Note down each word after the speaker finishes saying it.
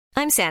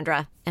I'm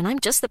Sandra, and I'm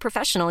just the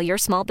professional your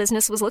small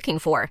business was looking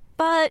for.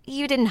 But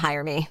you didn't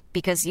hire me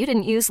because you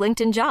didn't use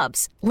LinkedIn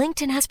Jobs.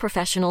 LinkedIn has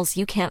professionals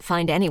you can't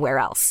find anywhere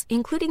else,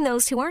 including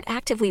those who aren't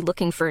actively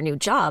looking for a new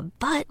job,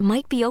 but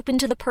might be open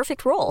to the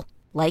perfect role,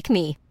 like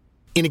me.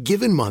 In a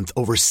given month,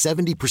 over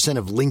 70%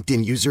 of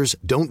LinkedIn users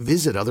don't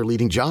visit other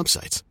leading job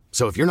sites.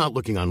 So if you're not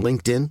looking on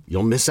LinkedIn,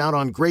 you'll miss out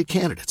on great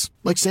candidates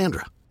like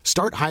Sandra.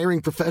 Start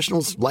hiring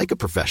professionals like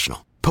a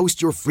professional.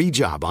 Post your free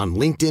job on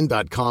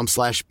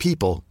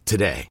linkedin.com/people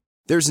today.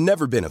 There's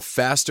never been a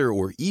faster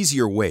or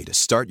easier way to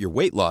start your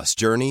weight loss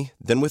journey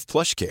than with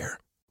PlushCare.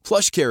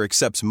 PlushCare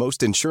accepts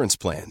most insurance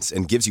plans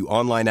and gives you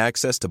online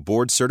access to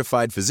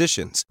board-certified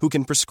physicians who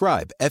can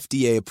prescribe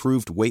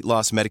FDA-approved weight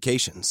loss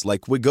medications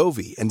like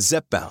Wegovy and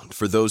Zepbound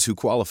for those who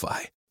qualify.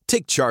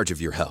 Take charge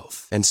of your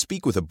health and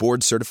speak with a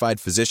board-certified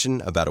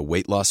physician about a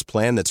weight loss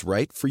plan that's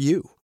right for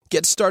you.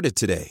 Get started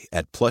today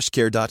at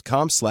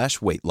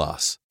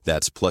plushcare.com/weightloss.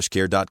 That's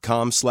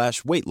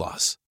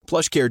plushcare.com/weightloss.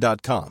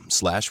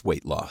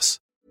 plushcare.com/weightloss.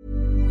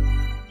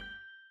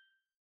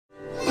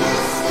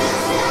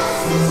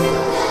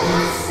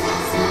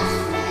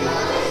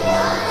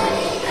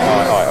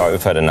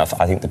 I've heard enough.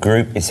 I think the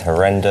group is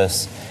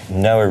horrendous.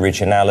 No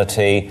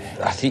originality. I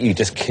think you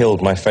just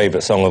killed my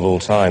favourite song of all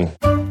time.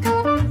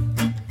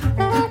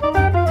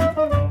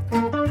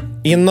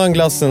 Innan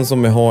glassen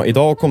som vi har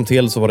idag kom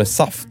till så var det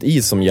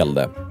saftis som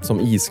gällde, som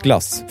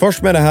isglass.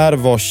 Först med det här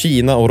var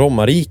Kina och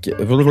romarrike.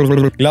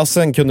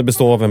 Glassen kunde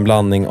bestå av en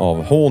blandning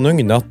av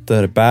honung,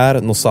 nötter,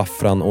 bär,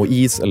 saffran och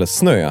is eller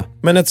snö.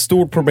 Men ett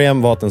stort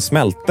problem var att den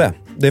smälte.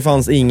 Det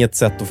fanns inget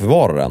sätt att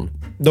förvara den.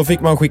 Då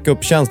fick man skicka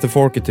upp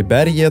tjänstefolket till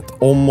berget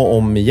om och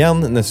om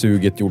igen när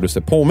suget gjorde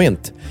sig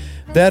påmint.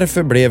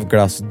 Därför blev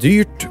glass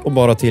dyrt och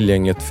bara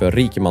tillgängligt för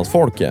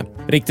rikemansfolket.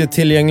 Riktigt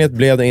tillgängligt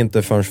blev det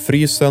inte förrän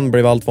frysen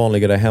blev allt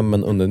vanligare i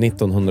hemmen under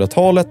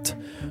 1900-talet.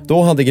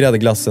 Då hade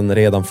gräddglassen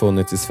redan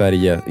funnits i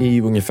Sverige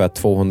i ungefär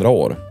 200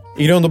 år.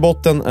 I grund och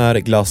botten är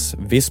glass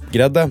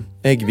vispgrädde,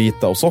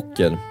 äggvita och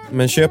socker.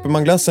 Men köper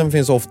man glassen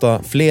finns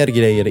ofta fler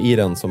grejer i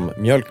den som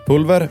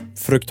mjölkpulver,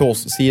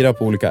 fruktossirap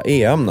på olika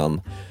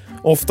e-ämnen.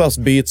 Oftast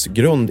byts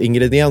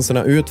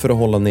grundingredienserna ut för att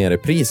hålla nere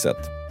priset.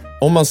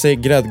 Om man ser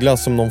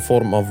gräddglass som någon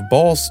form av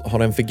bas har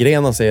den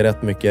förgrenat sig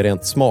rätt mycket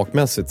rent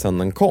smakmässigt sedan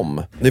den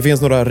kom. Det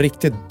finns några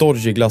riktigt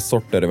dodgy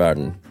glassorter i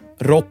världen.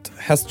 Rått,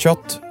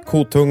 hästkött,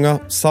 kotunga,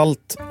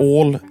 salt,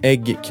 ål,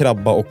 ägg,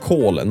 krabba och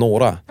kål är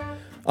några.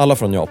 Alla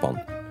från Japan.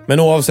 Men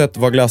oavsett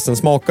vad glassen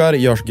smakar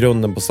görs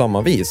grunden på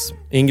samma vis.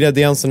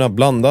 Ingredienserna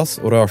blandas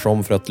och rörs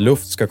om för att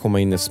luft ska komma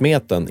in i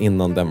smeten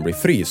innan den blir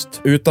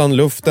fryst. Utan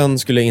luften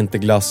skulle inte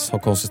glass ha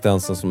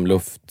konsistensen som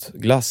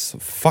luftglass.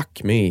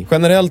 Fuck me.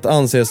 Generellt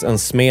anses en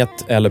smet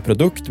eller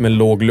produkt med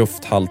låg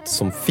lufthalt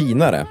som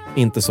finare,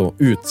 inte så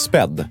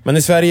utspädd. Men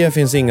i Sverige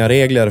finns inga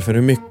regler för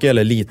hur mycket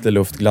eller lite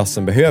luft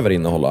glassen behöver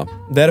innehålla.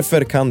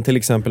 Därför kan till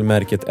exempel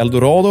märket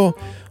Eldorado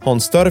ha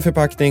en större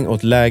förpackning och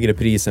ett lägre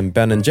pris än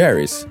Ben &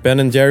 Jerry's.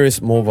 Ben &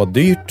 Jerry's må vara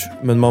dyrt,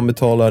 men man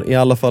betalar i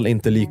alla fall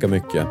inte lika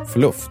mycket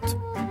för luft.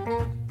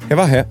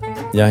 Hej,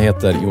 jag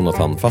heter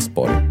Jonathan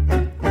Fastborg.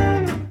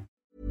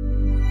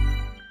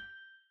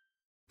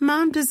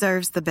 Mom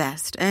deserves the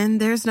best,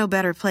 and there's no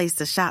better place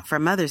to shop for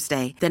Mother's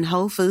Day than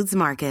Whole Foods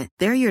Market.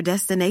 They're your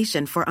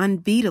destination for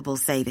unbeatable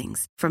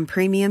savings, from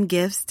premium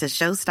gifts to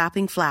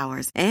show-stopping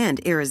flowers and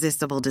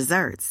irresistible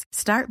desserts.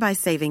 Start by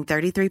saving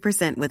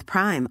 33% with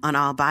Prime on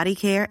all body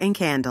care and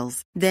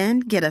candles.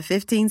 Then get a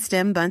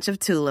 15-stem bunch of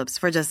tulips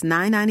for just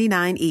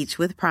 $9.99 each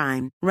with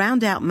Prime.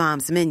 Round out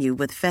Mom's menu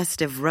with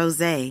festive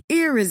rosé,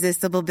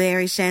 irresistible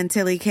berry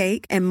chantilly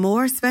cake, and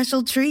more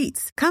special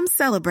treats. Come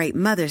celebrate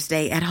Mother's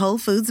Day at Whole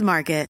Foods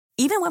Market.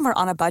 Even when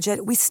we're on a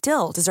budget, we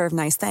still deserve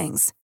nice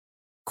things.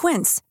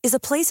 Quince is a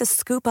place to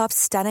scoop up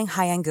stunning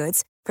high-end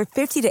goods for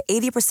 50 to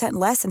 80%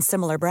 less than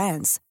similar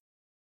brands.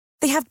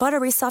 They have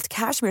buttery soft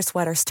cashmere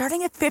sweaters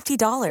starting at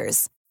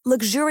 $50,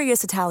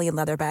 luxurious Italian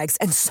leather bags,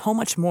 and so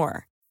much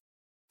more.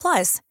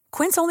 Plus,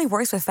 Quince only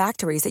works with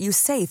factories that use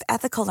safe,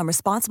 ethical, and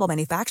responsible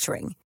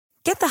manufacturing.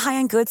 Get the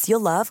high-end goods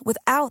you'll love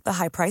without the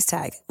high price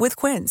tag with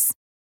Quince.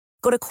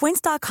 Go to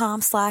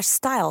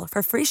quince.com/style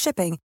for free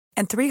shipping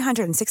and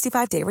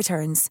 365-day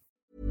returns.